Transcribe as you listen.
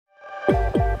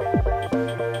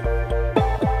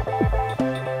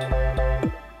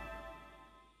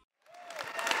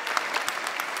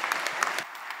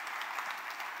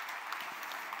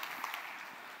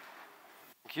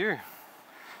Thank you.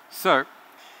 So,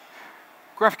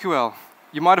 GraphQL,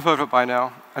 you might have heard of it by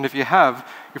now, and if you have,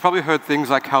 you've probably heard things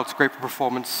like how it's great for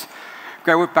performance,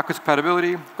 great with backwards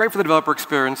compatibility, great for the developer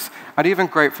experience, and even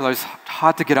great for those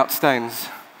hard-to-get-out stains.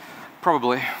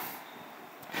 Probably.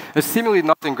 There's seemingly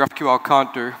nothing GraphQL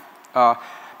can't do, but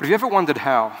have you ever wondered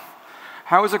how?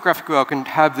 How is it GraphQL can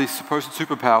have these supposed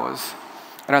superpowers?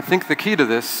 And I think the key to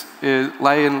this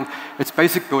lay in its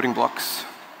basic building blocks.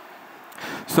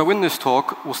 So in this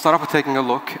talk, we'll start off with taking a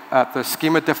look at the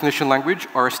Schema Definition Language,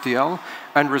 or SDL,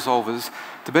 and resolvers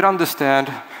to better understand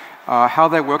how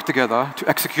they work together to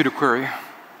execute a query.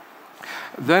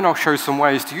 Then I'll show some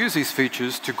ways to use these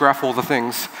features to graph all the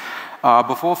things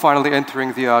before finally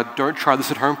entering the don't try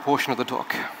this at home portion of the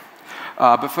talk.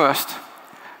 But first,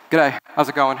 g'day, how's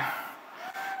it going?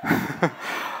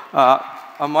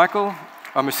 I'm Michael.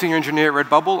 I'm a senior engineer at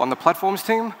Redbubble on the platforms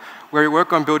team, where we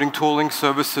work on building tooling,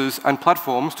 services, and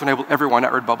platforms to enable everyone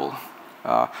at Redbubble.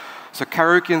 So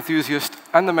karaoke enthusiast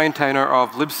and the maintainer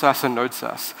of libsass and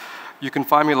nodesass. You can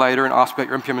find me later and ask about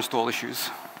your NPM install issues.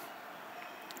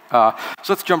 So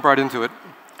let's jump right into it.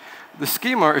 The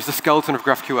schema is the skeleton of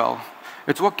GraphQL.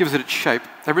 It's what gives it its shape.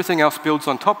 Everything else builds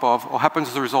on top of or happens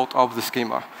as a result of the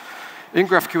schema. In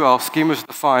GraphQL, schemas are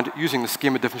defined using the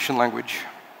schema definition language.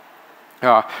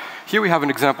 Here we have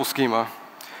an example schema.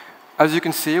 As you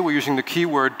can see, we're using the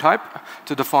keyword type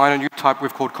to define a new type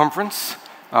we've called conference.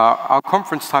 Our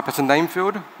conference type has a name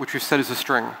field, which we've set as a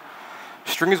string.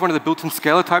 String is one of the built-in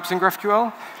scalar types in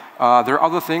GraphQL. There are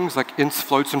other things like ints,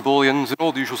 floats, and booleans, and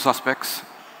all the usual suspects.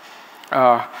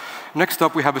 Next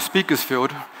up, we have a speakers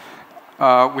field,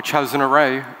 which has an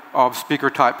array of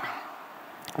speaker type.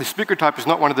 The speaker type is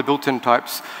not one of the built-in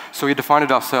types, so we define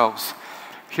it ourselves.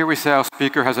 Here we say our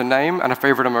speaker has a name and a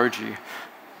favorite emoji.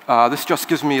 This just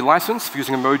gives me license for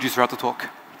using emojis throughout the talk.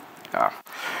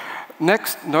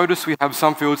 Next, notice we have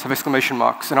some fields have exclamation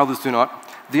marks and others do not.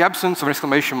 The absence of an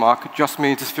exclamation mark just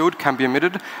means this field can be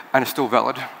omitted and is still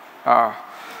valid.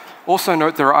 Also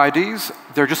note there are IDs.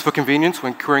 They're just for convenience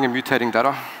when querying and mutating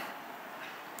data.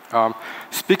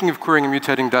 Speaking of querying and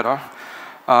mutating data,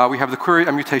 we have the query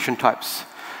and mutation types.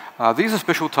 These are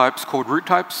special types called root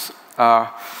types.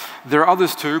 There are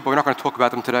others too, but we're not going to talk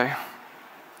about them today.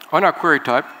 On our query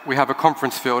type, we have a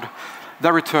conference field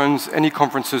that returns any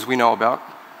conferences we know about.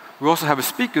 We also have a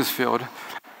speakers field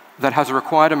that has a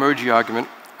required emoji argument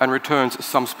and returns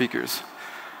some speakers.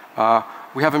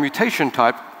 We have a mutation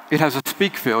type. It has a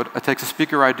speak field. It takes a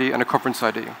speaker ID and a conference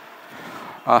ID.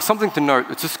 Something to note,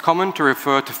 it's just common to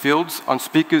refer to fields on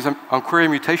speakers and on query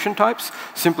mutation types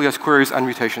simply as queries and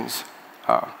mutations.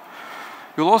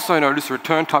 You'll also notice the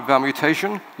return type of our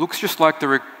mutation looks just like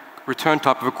the return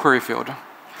type of a query field.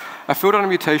 A field on a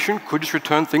mutation could just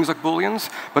return things like booleans,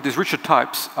 but these richer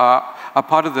types are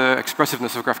part of the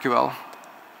expressiveness of GraphQL.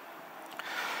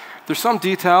 There's some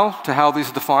detail to how these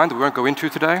are defined that we won't go into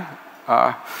today.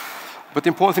 But the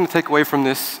important thing to take away from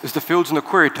this is the fields in the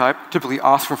query type typically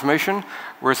ask for information,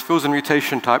 whereas fields in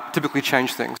mutation type typically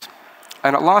change things.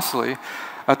 And lastly,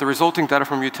 the resulting data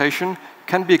from mutation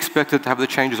can be expected to have the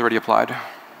changes already applied.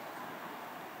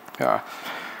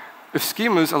 If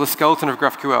schemas are the skeleton of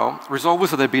GraphQL,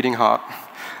 resolvers are their beating heart.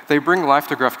 They bring life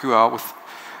to GraphQL.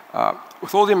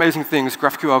 With all the amazing things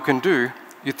GraphQL can do,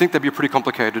 you'd think they'd be pretty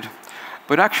complicated.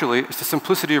 But actually, it's the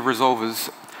simplicity of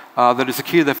resolvers that is the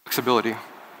key to their flexibility.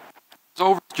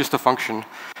 Resolver is just a function.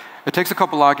 It takes a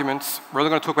couple arguments. We're only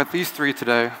going to talk about these three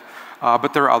today,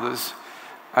 but there are others.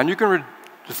 And you can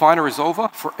define a resolver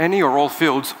for any or all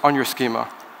fields on your schema.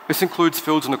 This includes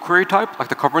fields in the query type, like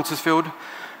the conferences field,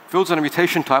 fields on a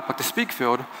mutation type, like the speak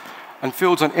field, and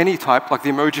fields on any type, like the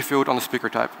emoji field on the speaker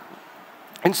type.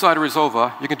 Inside a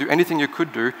resolver, you can do anything you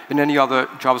could do in any other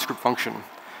JavaScript function.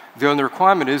 The only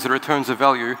requirement is that it returns a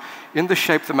value in the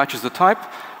shape that matches the type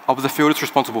of the field it's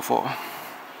responsible for.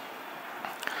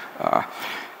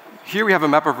 Here we have a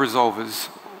map of resolvers.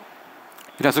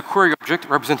 It has a query object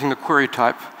representing the query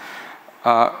type.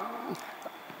 And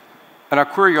our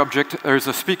query object, there is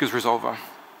a speakers resolver.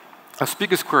 A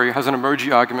speakers query has an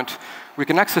emoji argument. We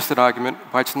can access that argument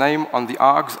by its name on the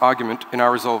args argument in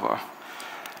our resolver.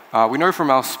 We know from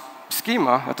our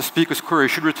schema that the speakers query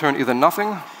should return either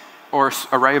nothing or an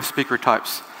array of speaker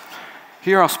types.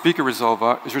 Here our speaker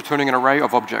resolver is returning an array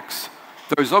of objects.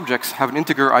 Those objects have an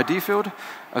integer ID field,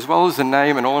 as well as the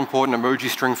name and all important emoji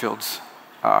string fields.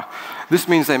 This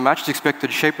means they match the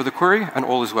expected shape of the query, and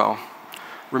all is well.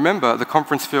 Remember, the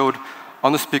conference field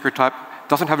on the speaker type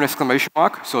doesn't have an exclamation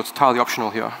mark, so it's entirely optional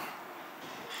here.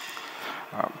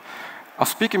 Our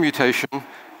speaker mutation,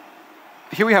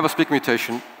 here we have a speaker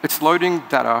mutation. It's loading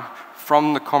data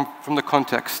from the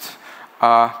context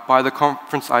by the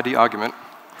conference ID argument.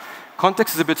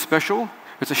 Context is a bit special.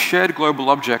 It's a shared global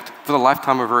object for the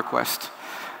lifetime of a request.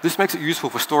 This makes it useful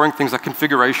for storing things like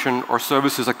configuration or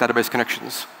services like database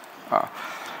connections.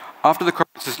 After the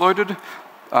conference is loaded,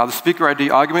 the speaker ID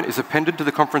argument is appended to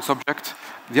the conference object.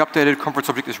 The updated conference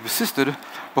object is persisted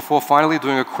before finally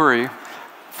doing a query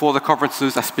for the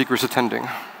conferences a speaker is attending.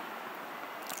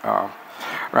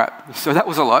 Right, so that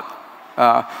was a lot,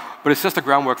 but it's just the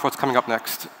groundwork for what's coming up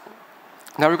next.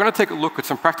 Now we're going to take a look at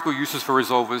some practical uses for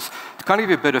resolvers to kind of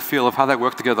give you a better feel of how they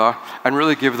work together and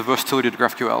really give the versatility to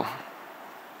GraphQL.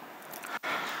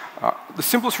 The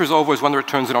simplest resolver is one that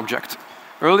returns an object.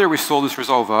 Earlier we saw this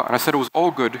resolver, and I said it was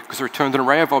all good because it returned an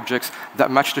array of objects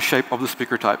that matched the shape of the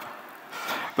speaker type.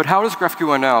 But how does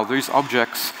GraphQL now, these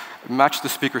objects, match the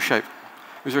speaker shape?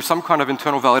 Is there some kind of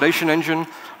internal validation engine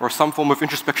or some form of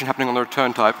introspection happening on the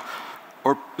return type?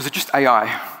 Or is it just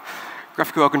AI?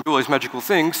 GraphQL can do all these magical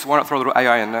things, so why not throw a little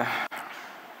AI in there?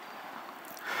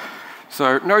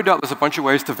 So no doubt there's a bunch of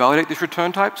ways to validate these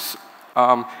return types.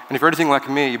 And if you're anything like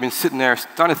me, you've been sitting there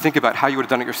starting to think about how you would have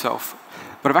done it yourself.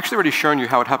 But I've actually already shown you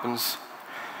how it happens.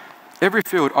 Every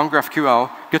field on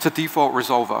GraphQL gets a default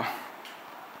resolver.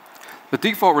 The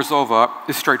default resolver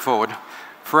is straightforward.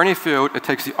 For any field, it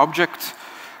takes the object,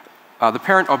 the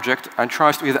parent object, and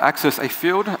tries to either access a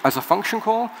field as a function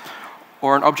call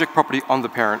or an object property on the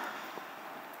parent.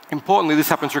 Importantly, this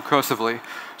happens recursively.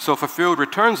 So if a field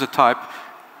returns a type,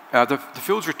 the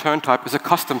field's return type is a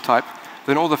custom type,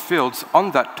 then all the fields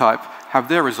on that type have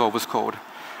their resolvers called.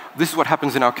 This is what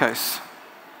happens in our case.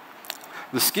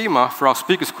 The schema for our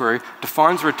speakers query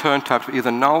defines a return type to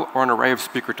either null or an array of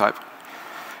speaker type.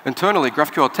 Internally,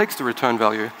 GraphQL takes the return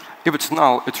value. If it's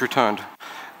null, it's returned.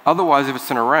 Otherwise, if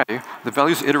it's an array, the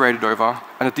value is iterated over,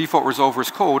 and a default resolver is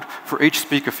called for each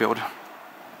speaker field.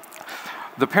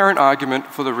 The parent argument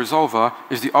for the resolver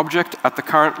is the object at the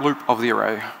current loop of the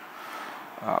array.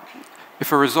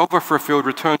 If a resolver for a field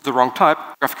returns the wrong type,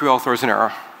 GraphQL throws an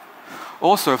error.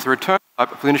 Also, if the return type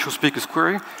for the initial speaker's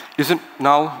query isn't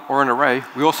null or an array,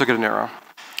 we also get an error.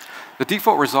 The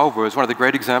default resolver is one of the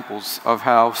great examples of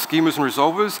how schemas and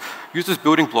resolvers used as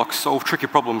building blocks solve tricky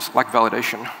problems like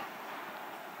validation.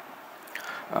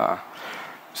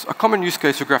 So a common use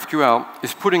case for GraphQL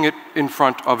is putting it in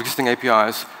front of existing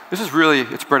APIs. This is really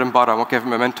its bread and butter, what gave it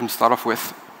momentum to start off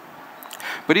with.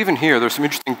 But even here, there are some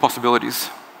interesting possibilities.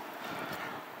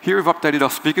 Here we've updated our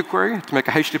speaker query to make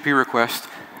a HTTP request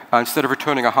instead of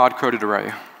returning a hard-coded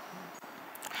array.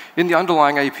 In the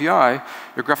underlying API,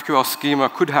 your GraphQL schema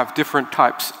could have different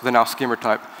types than our schema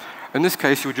type. In this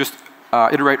case, you would just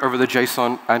iterate over the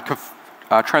JSON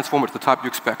and transform it to the type you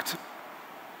expect.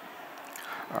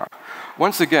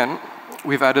 Once again,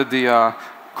 we've added the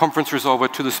conference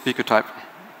resolver to the speaker type.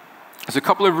 There's a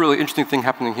couple of really interesting things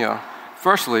happening here.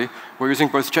 Firstly, we're using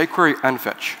both jQuery and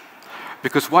fetch.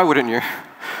 Because why wouldn't you?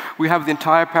 We have the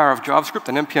entire power of JavaScript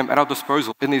and NPM at our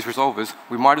disposal in these resolvers.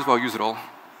 We might as well use it all.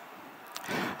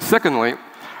 Secondly,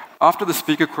 after the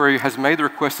speaker query has made the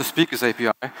request to speakers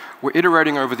API, we're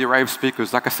iterating over the array of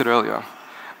speakers, like I said earlier.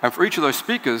 And for each of those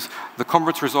speakers, the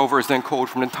conference resolver is then called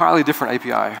from an entirely different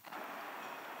API.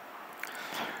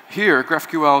 Here,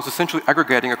 GraphQL is essentially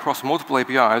aggregating across multiple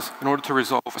APIs in order to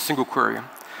resolve a single query.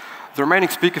 The remaining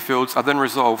speaker fields are then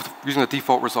resolved using the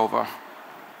default resolver.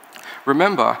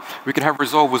 Remember, we can have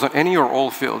resolvers on any or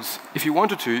all fields. If you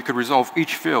wanted to, you could resolve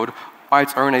each field by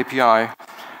its own API,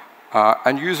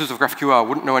 and users of GraphQL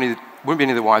wouldn't be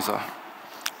any the wiser.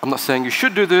 I'm not saying you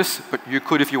should do this, but you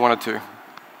could if you wanted to.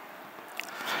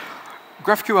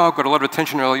 GraphQL got a lot of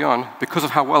attention early on because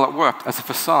of how well it worked as a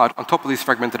facade on top of these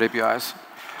fragmented APIs.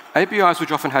 APIs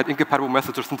which often had incompatible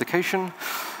methods of authentication,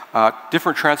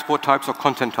 different transport types or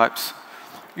content types.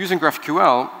 Using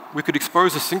GraphQL, we could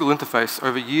expose a single interface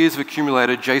over years of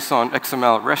accumulated JSON,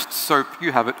 XML, REST, SOAP,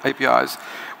 you have it, APIs,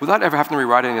 without ever having to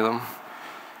rewrite any of them.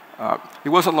 It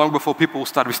wasn't long before people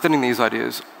started extending these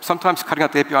ideas, sometimes cutting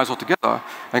out the APIs altogether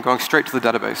and going straight to the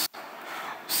database.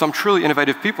 Some truly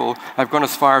innovative people have gone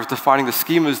as far as defining the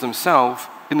schemas themselves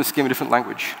in the schema different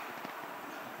language.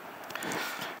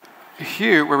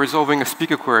 Here, we're resolving a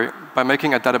speaker query by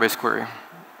making a database query.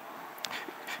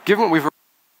 Given what we've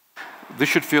this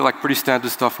should feel like pretty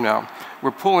standard stuff now.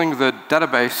 We're pulling the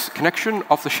database connection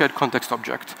off the shared context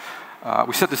object.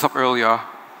 We set this up earlier.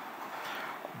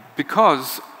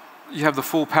 Because you have the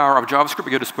full power of JavaScript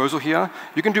at your disposal here,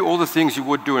 you can do all the things you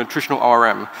would do in a traditional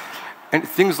ORM. And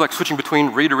things like switching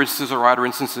between reader instances or writer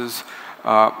instances,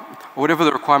 or whatever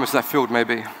the requirements of that field may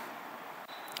be.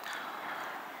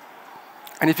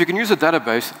 And if you can use a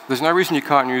database, there's no reason you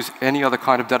can't use any other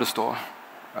kind of data store.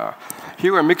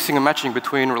 Here we're mixing and matching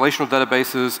between relational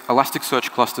databases,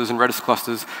 Elasticsearch clusters, and Redis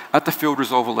clusters at the field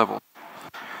resolver level.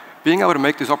 Being able to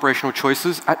make these operational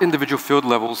choices at individual field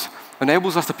levels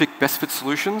enables us to pick best fit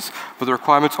solutions for the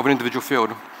requirements of an individual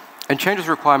field, and changes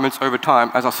requirements over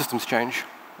time as our systems change.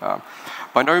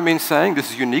 By no means saying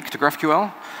this is unique to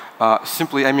GraphQL,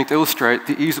 simply aiming to illustrate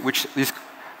the ease at which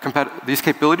these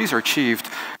capabilities are achieved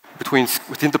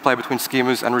with interplay between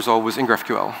schemas and resolvers in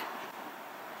GraphQL.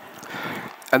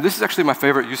 And this is actually my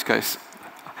favorite use case.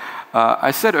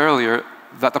 I said earlier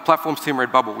that the platforms team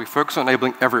Redbubble, we focus on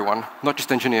enabling everyone, not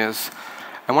just engineers.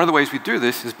 And one of the ways we do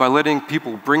this is by letting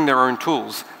people bring their own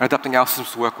tools and adapting our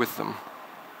systems to work with them.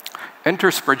 Enter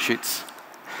spreadsheets.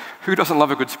 Who doesn't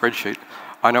love a good spreadsheet?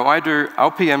 I know I do,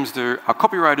 our PMs do, our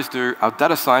copywriters do, our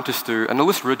data scientists do, and the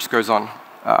list really just goes on.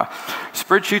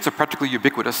 Spreadsheets are practically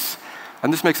ubiquitous,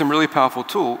 and this makes them a really powerful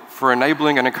tool for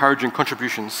enabling and encouraging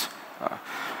contributions.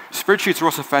 Spreadsheets are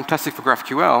also fantastic for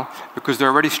GraphQL because they're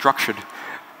already structured.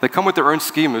 They come with their own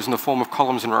schemas in the form of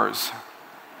columns and rows.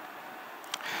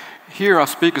 Here, our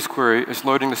speakers query is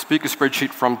loading the speaker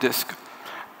spreadsheet from disk,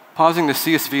 parsing the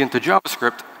CSV into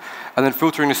JavaScript, and then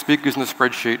filtering the speakers in the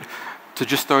spreadsheet to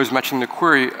just those matching the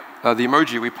query, the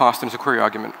emoji we passed in as a query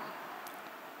argument.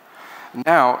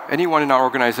 Now, anyone in our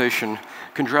organization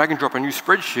can drag and drop a new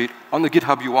spreadsheet on the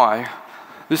GitHub UI.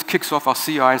 This kicks off our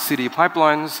CI and CD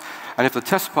pipelines, and if the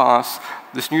tests pass,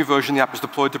 this new version of the app is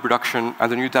deployed to production,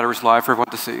 and the new data is live for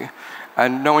everyone to see.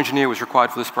 And no engineer was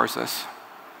required for this process.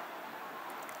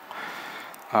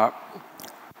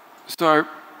 So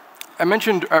I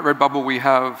mentioned at Redbubble we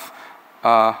have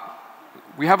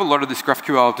a lot of this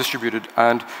GraphQL distributed,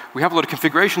 and we have a lot of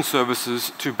configuration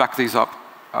services to back these up.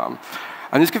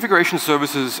 And these configuration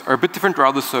services are a bit different to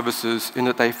other services in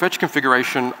that they fetch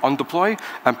configuration on deploy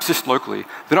and persist locally.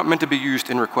 They're not meant to be used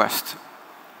in request.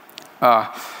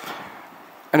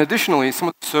 And additionally, some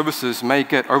of the services may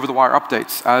get over-the-wire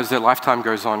updates as their lifetime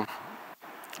goes on.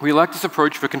 We like this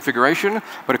approach for configuration,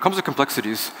 but it comes with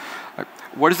complexities.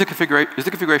 Is the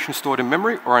configuration stored in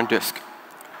memory or on disk?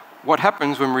 What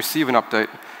happens when we receive an update?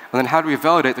 And then how do we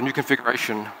validate the new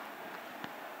configuration?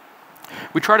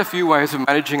 We tried a few ways of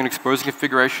managing and exposing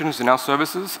configurations in our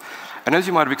services, and as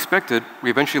you might have expected, we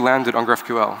eventually landed on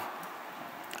GraphQL.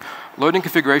 Loading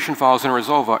configuration files in a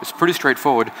resolver is pretty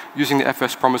straightforward using the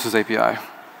FS Promises API.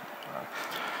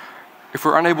 If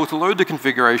we're unable to load the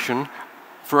configuration,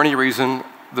 for any reason,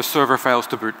 the server fails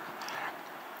to boot.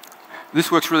 This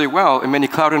works really well in many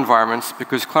cloud environments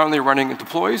because currently running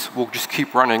deploys will just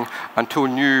keep running until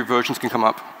new versions can come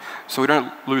up, so we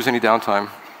don't lose any downtime.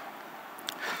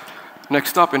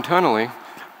 Next up, internally,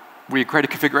 we create a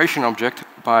configuration object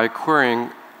by querying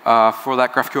for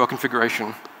that GraphQL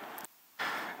configuration.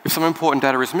 If some important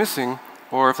data is missing,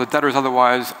 or if the data is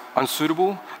otherwise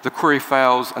unsuitable, the query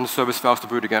fails and the service fails to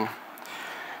boot again.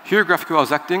 Here, GraphQL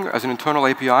is acting as an internal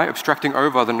API, abstracting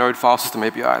over the Node file system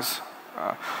APIs,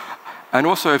 and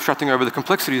also abstracting over the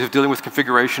complexities of dealing with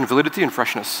configuration, validity, and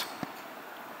freshness.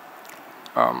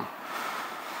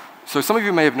 So some of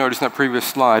you may have noticed in that previous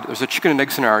slide, there's a chicken and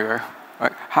egg scenario.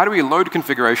 Right? How do we load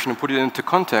configuration and put it into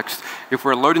context if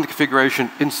we're loading the configuration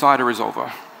inside a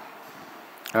resolver?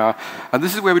 And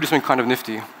this is where we do something kind of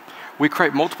nifty. We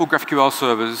create multiple GraphQL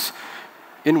servers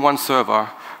in one server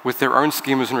with their own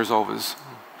schemas and resolvers.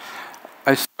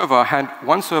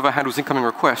 One server handles incoming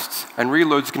requests and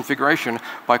reloads configuration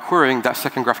by querying that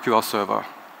second GraphQL server.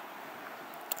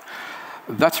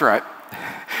 That's right.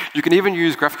 You can even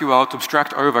use GraphQL to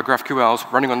abstract over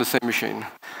GraphQLs running on the same machine.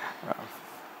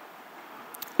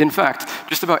 In fact,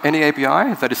 just about any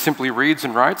API that is simply reads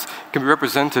and writes can be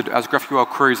represented as GraphQL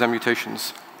queries and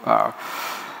mutations.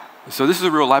 So this is a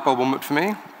real light bulb moment for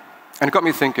me, and it got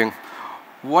me thinking,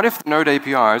 what if the Node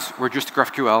APIs were just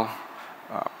GraphQL?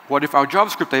 What if our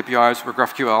JavaScript APIs were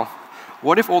GraphQL?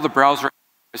 What if all the browser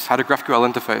APIs had a GraphQL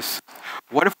interface?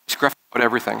 What if we just GraphQL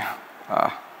everything?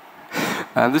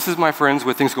 And this is, my friends,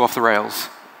 where things go off the rails.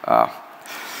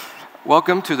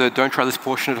 Welcome to the don't try this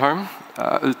portion at home.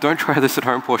 Don't try this at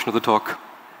home portion of the talk.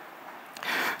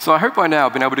 So I hope by now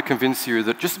I've been able to convince you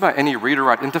that just about any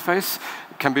read-or-write interface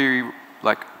can be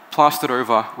plastered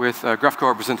over with GraphQL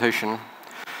representation.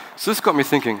 So this got me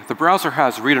thinking, the browser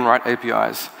has read and write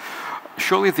APIs.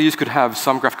 Surely these could have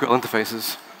some GraphQL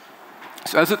interfaces.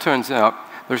 So as it turns out,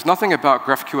 there's nothing about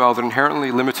GraphQL that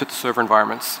inherently limits it to server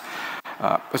environments.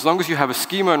 As long as you have a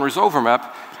schema and resolver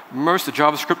map, most of the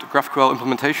JavaScript GraphQL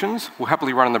implementations will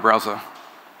happily run in the browser.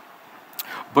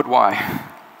 But why?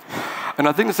 And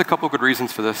I think there's a couple of good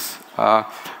reasons for this.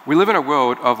 We live in a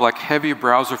world of like heavy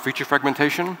browser feature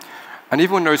fragmentation, and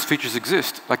even when those features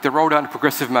exist, like they're rolled out in a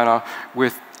progressive manner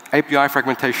with API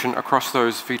fragmentation across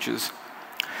those features.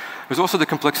 There's also the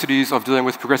complexities of dealing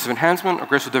with progressive enhancement,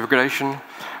 aggressive degradation,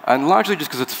 and largely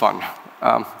just because it's fun.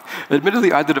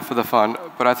 Admittedly, I did it for the fun,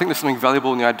 but I think there's something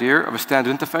valuable in the idea of a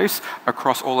standard interface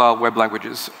across all our web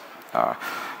languages. So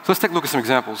let's take a look at some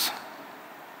examples.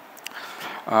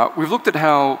 We've looked at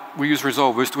how we use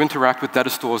resolvers to interact with data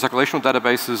stores like relational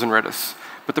databases and Redis.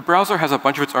 But the browser has a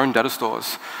bunch of its own data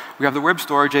stores. We have the web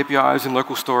storage APIs and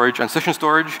local storage and session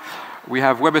storage. We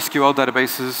have web SQL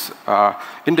databases,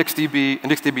 IndexedDB,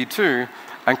 IndexedDB2,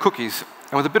 and cookies.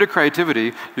 And with a bit of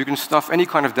creativity, you can stuff any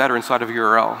kind of data inside of a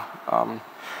URL.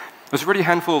 There's already a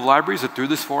handful of libraries that do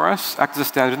this for us, act as a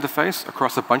standard interface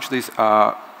across a bunch of these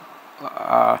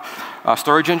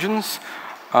storage engines,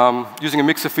 using a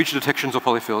mix of feature detections or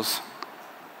polyfills.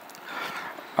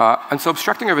 And so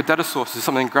abstracting over data sources is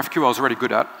something GraphQL is already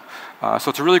good at. So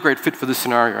it's a really great fit for this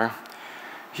scenario.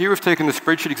 Here we've taken the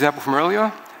spreadsheet example from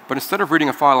earlier, but instead of reading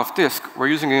a file off disk, we're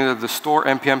using the store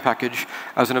npm package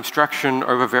as an abstraction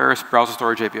over various browser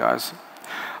storage APIs.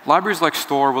 Libraries like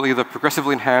store will either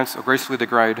progressively enhance or gracefully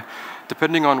degrade,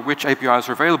 depending on which APIs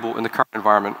are available in the current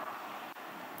environment.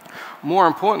 More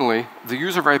importantly, the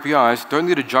user of APIs don't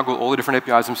need to juggle all the different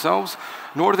APIs themselves,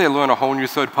 nor do they learn a whole new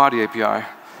third-party API.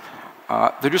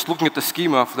 They're just looking at the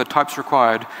schema for the types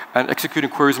required and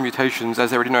executing queries and mutations as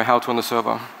they already know how to on the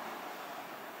server.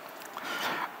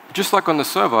 Just like on the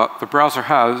server, the browser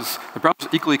is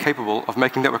equally capable of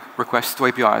making network requests to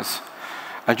APIs.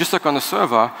 And just like on the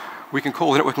server, we can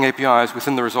call the networking APIs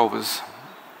within the resolvers.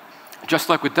 Just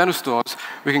like with data stores,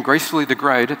 we can gracefully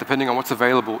degrade depending on what's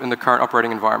available in the current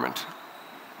operating environment.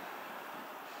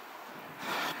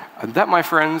 And that, my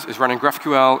friends, is running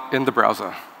GraphQL in the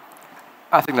browser.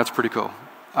 I think that's pretty cool.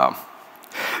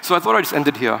 So I thought I'd just end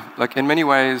it here. Like in many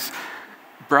ways,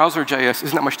 browser.js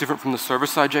isn't that much different from the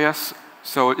server-side JS.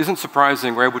 So it isn't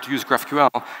surprising we're able to use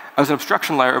GraphQL as an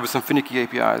abstraction layer over some finicky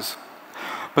APIs.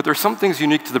 But there are some things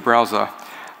unique to the browser.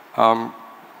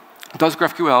 Does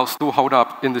GraphQL still hold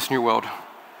up in this new world?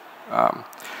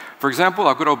 For example,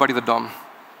 our good old buddy, the DOM.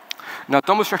 Now,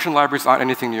 DOM abstraction libraries aren't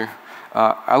anything new.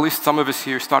 At least some of us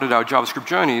here started our JavaScript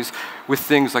journeys with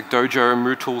things like Dojo,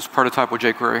 MooTools, Prototype, or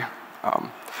jQuery.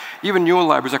 Even newer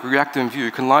libraries like React and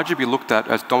Vue can largely be looked at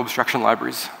as DOM abstraction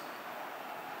libraries.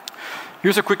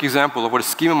 Here's a quick example of what a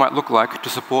schema might look like to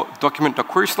support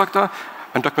document.querySelector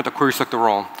and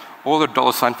document.querySelectorAll, or the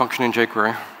 $ function in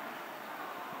jQuery.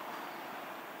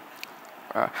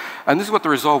 And this is what the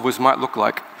resolvers might look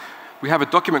like. We have a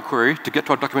document query to get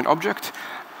to our document object,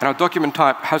 and our document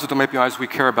type has the DOM APIs we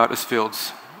care about as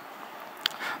fields.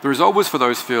 The resolvers for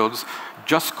those fields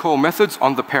just call methods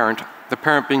on the parent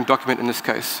being document in this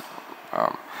case.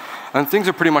 And things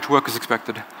are pretty much work as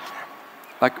expected.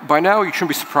 Like by now, you shouldn't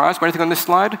be surprised by anything on this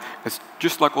slide. It's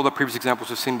just like all the previous examples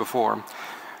we've seen before.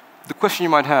 The question you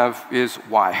might have is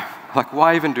why? Like,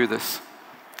 why even do this?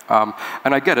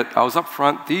 And I get it. I was up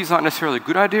front. These aren't necessarily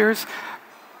good ideas.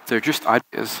 They're just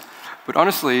ideas. But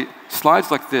honestly, slides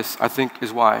like this, I think,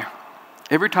 is why.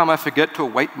 Every time I forget to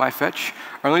await my fetch,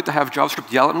 only to have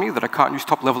JavaScript yell at me that I can't use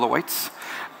top-level awaits,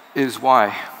 is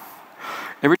why.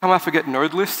 Every time I forget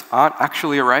node lists aren't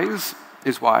actually arrays,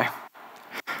 is why.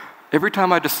 Every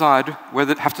time I have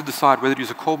to decide whether to use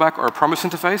a callback or a promise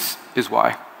interface, is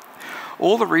why.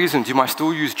 All the reasons you might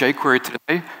still use jQuery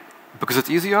today because it's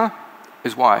easier,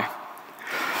 is why.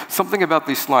 Something about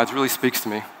these slides really speaks to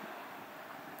me.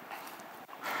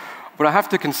 But I have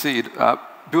to concede,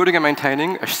 building and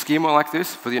maintaining a schema like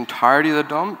this for the entirety of the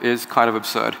DOM is kind of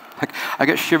absurd. Like, I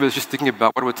get shivers just thinking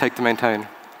about what it would take to maintain.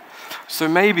 So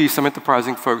maybe some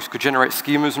enterprising folks could generate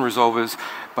schemas and resolvers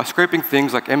by scraping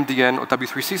things like MDN or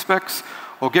W3C specs,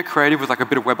 or get creative with like a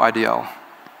bit of web IDL.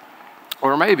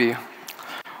 Or maybe,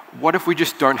 what if we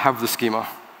just don't have the schema?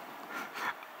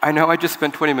 I know I just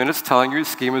spent 20 minutes telling you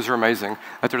schemas are amazing,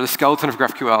 that they're the skeleton of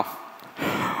GraphQL.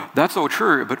 That's all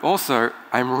true, but also,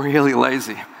 I'm really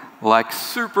lazy. Like,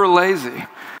 super lazy.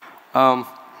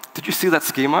 Did you see that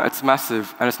schema? It's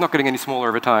massive, and it's not getting any smaller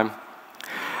over time.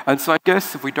 And so I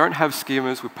guess if we don't have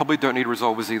schemas, we probably don't need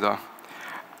resolvers either.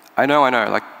 I know,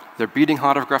 like, they're beating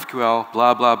heart of GraphQL,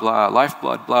 blah, blah, blah,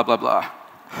 lifeblood, blah, blah, blah.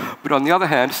 But on the other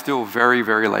hand, still very,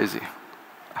 very lazy.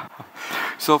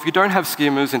 So if you don't have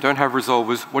schemas and don't have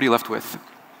resolvers, what are you left with?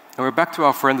 And we're back to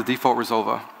our friend, the default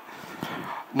resolver.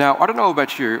 Now, I don't know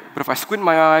about you, but if I squint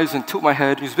my eyes and tilt my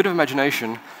head and use a bit of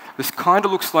imagination, this kind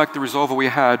of looks like the resolver we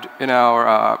had in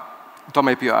our DOM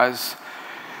APIs.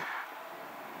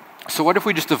 So what if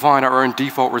we just define our own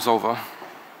default resolver?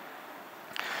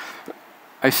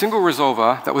 a single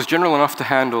resolver that was general enough to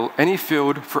handle any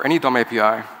field for any DOM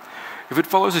API. If it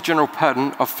follows a general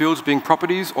pattern of fields being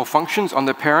properties or functions on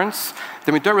their parents,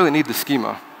 then we don't really need the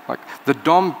schema. Like, the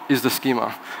DOM is the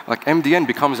schema. Like, MDN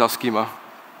becomes our schema.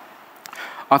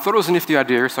 I thought it was a nifty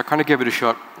idea, so I kind of gave it a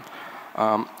shot.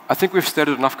 I think we've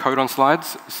stated enough code on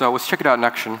slides, so let's check it out in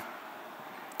action.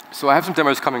 So I have some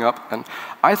demos coming up, and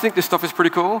I think this stuff is pretty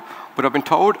cool, but I've been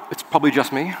told it's probably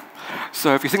just me.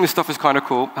 So if you think this stuff is kind of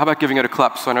cool, how about giving it a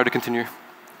clap so I know to continue?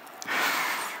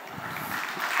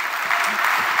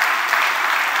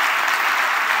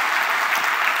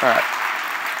 All right.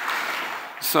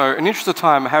 So in the interest of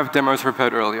time, I have demos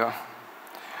prepared earlier.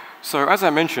 So as I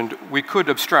mentioned, we could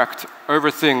abstract over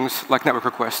things like network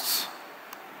requests.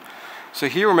 So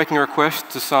here we're making a request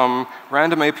to some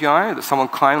random API that someone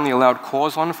kindly allowed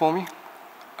CORS on for me.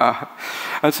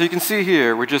 And so you can see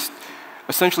here, we're just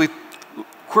essentially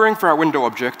querying for our window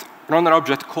object, and on that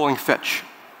object calling fetch.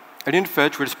 And in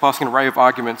fetch, we're just passing an array of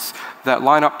arguments that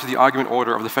line up to the argument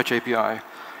order of the fetch API.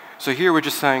 So here we're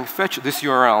just saying fetch this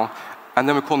URL, and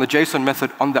then we're calling the JSON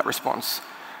method on that response.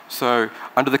 So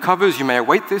under the covers, you may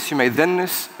await this, you may then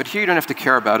this, but here you don't have to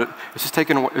care about it. It's just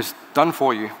it's done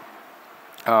for you.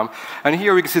 And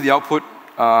here we can see the output,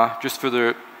 just for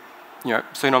the,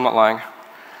 so you know I'm not lying.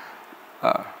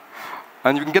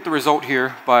 And you can get the result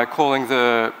here by calling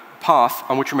the path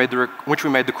on which we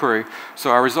made the query.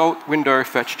 So our result window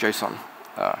fetch JSON.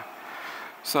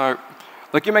 So,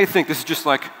 like, you may think this is just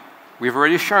like, we've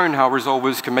already shown how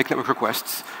resolvers can make network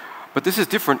requests, but this is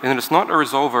different in that it's not a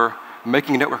resolver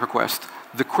making a network request.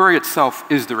 The query itself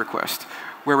is the request.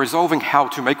 We're resolving how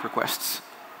to make requests.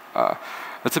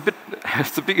 It's a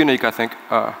bit unique, I think.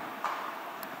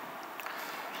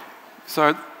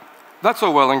 So that's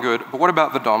all well and good, but what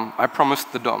about the DOM? I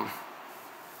promised the DOM.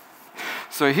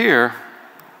 So here,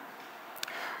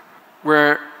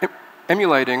 we're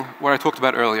emulating what I talked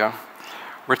about earlier.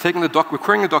 We're querying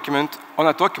the document. On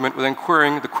that document, we're then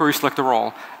querying the query selector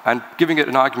role and giving it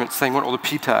an argument saying what all the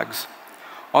p tags.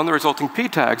 On the resulting p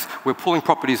tags, we're pulling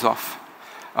properties off.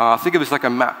 Think of it as like a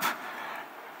map.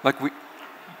 Like,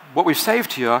 what we've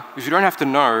saved here is you don't have to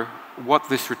know what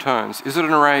this returns. Is it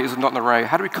an array? Is it not an array?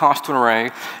 How do we cast to an array?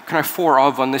 Can I for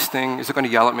of on this thing? Is it going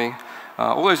to yell at me?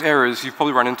 All those errors you've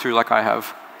probably run into like I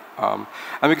have. And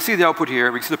we can see the output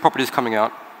here. We can see the properties coming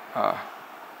out.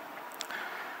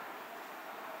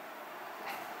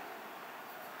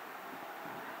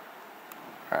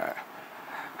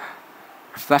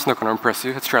 If that's not going to impress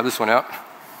you, let's try this one out.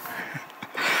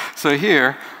 So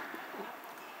here,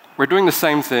 we're doing the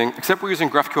same thing, except we're using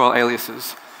GraphQL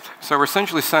aliases. So we're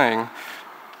essentially saying, a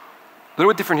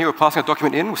little bit different here, we're passing a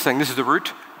document in, we're saying this is the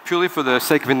root, purely for the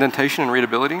sake of indentation and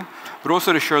readability, but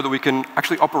also to show that we can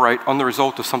actually operate on the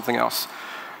result of something else.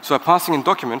 So passing in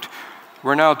document,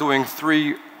 we're now doing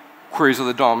 3 queries of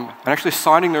the DOM, and actually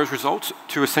assigning those results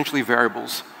to essentially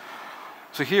variables.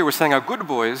 So here we're saying our good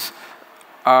boys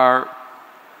are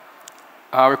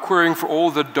querying for all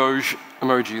the Doge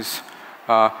emojis.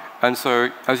 And so,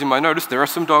 as you might notice, there are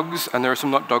some dogs and there are some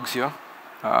not dogs here.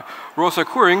 We're also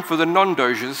querying for the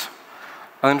non-Doges.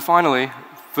 And then finally,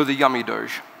 for the yummy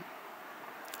Doge.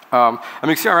 And we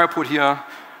can see our output here.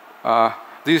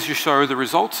 These just show the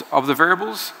results of the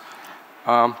variables.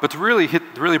 But to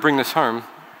really bring this home,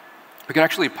 we can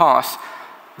actually pass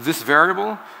this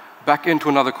variable back into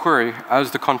another query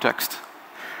as the context.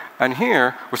 And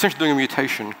here, we're essentially doing a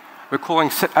mutation. We're calling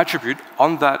set attribute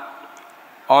on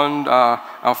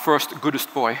our first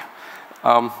goodest boy.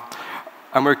 And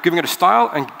we're giving it a style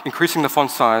and increasing the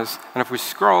font size. And if we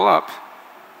scroll up,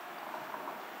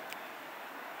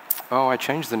 oh, I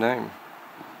changed the name.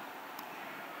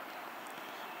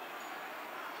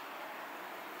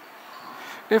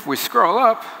 If we scroll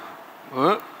up,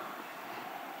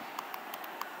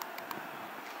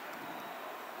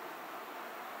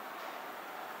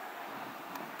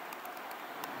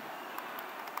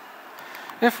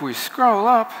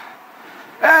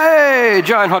 hey,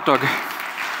 giant hot dog.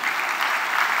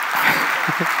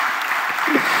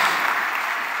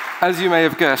 As you may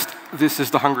have guessed, this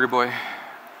is the hungry boy.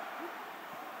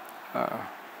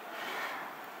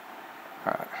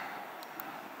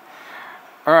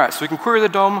 All right, so we can query the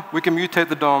DOM, we can mutate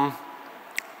the DOM.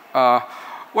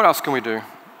 What else can we do?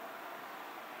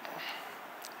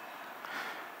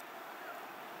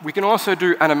 We can also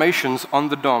do animations on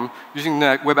the DOM using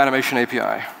the Web Animation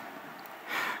API.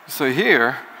 So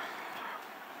here,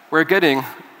 we're getting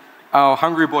our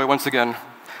hungry boy once again.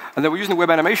 And then we're using the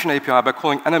Web Animation API by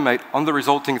calling animate on the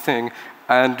resulting thing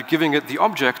and giving it the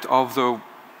object of the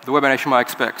Web Animation UI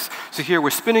expects. So here, we're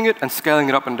spinning it and scaling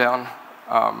it up and down.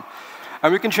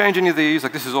 And we can change any of these,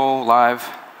 like this is all live.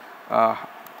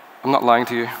 I'm not lying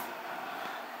to you.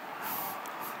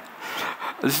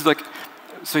 This is like,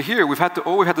 so here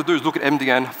all we had to do is look at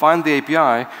MDN, find the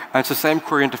API, and it's the same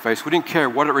query interface. We didn't care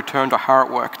what it returned or how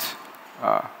it worked.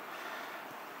 But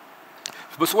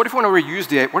so what if we want to reuse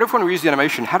the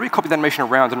animation? How do we copy the animation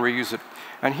around and reuse it?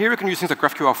 And here we can use things like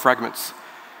GraphQL fragments.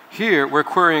 Here we're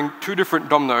querying two different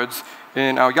DOM nodes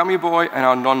in our Yummy Boy and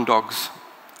our non-dogs.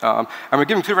 And we're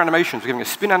giving two different animations. We're giving a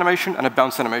spin animation and a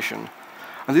bounce animation.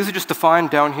 And these are just defined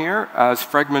down here as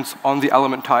fragments on the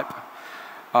element type.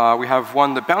 We have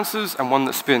one that bounces and one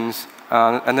that spins,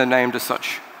 and they're named as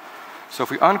such. So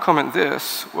if we uncomment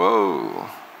this, whoa.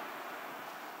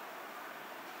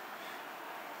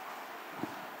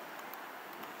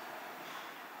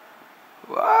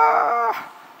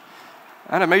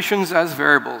 Animations as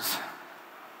variables.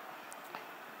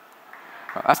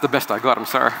 That's the best I got, I'm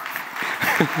sorry.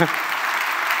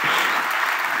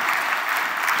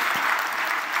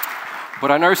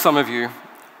 But I know some of you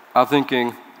are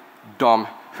thinking, DOM.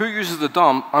 Who uses the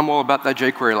DOM? I'm all about that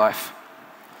jQuery life.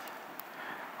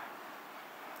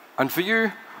 And for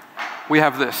you, we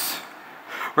have this.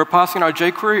 We're passing our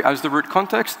jQuery as the root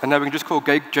context, and now we can just call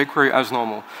jQuery as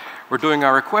normal. We're doing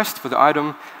our request for the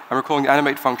item, and we're calling the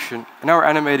animate function. And now we're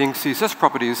animating CSS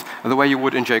properties the way you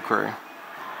would in jQuery.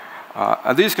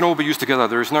 And these can all be used together.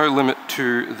 There is no limit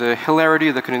to the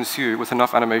hilarity that can ensue with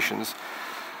enough animations.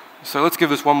 So let's give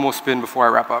this one more spin before I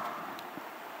wrap up.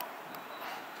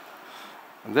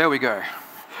 And there we go.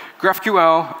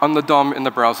 GraphQL on the DOM in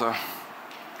the browser.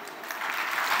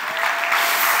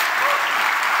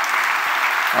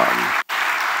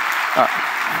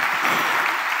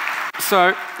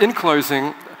 So in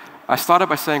closing, I started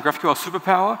by saying GraphQL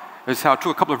superpower is how it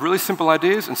took a couple of really simple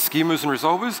ideas and schemas and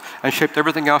resolvers and shaped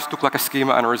everything else to look like a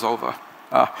schema and a resolver.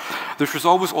 This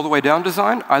resolvers all the way down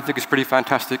design, I think, is pretty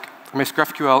fantastic. It makes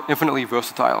GraphQL infinitely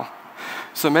versatile.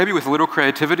 So maybe with a little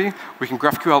creativity, we can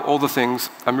GraphQL all the things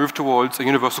and move towards a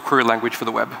universal query language for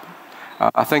the web.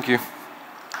 Thank you.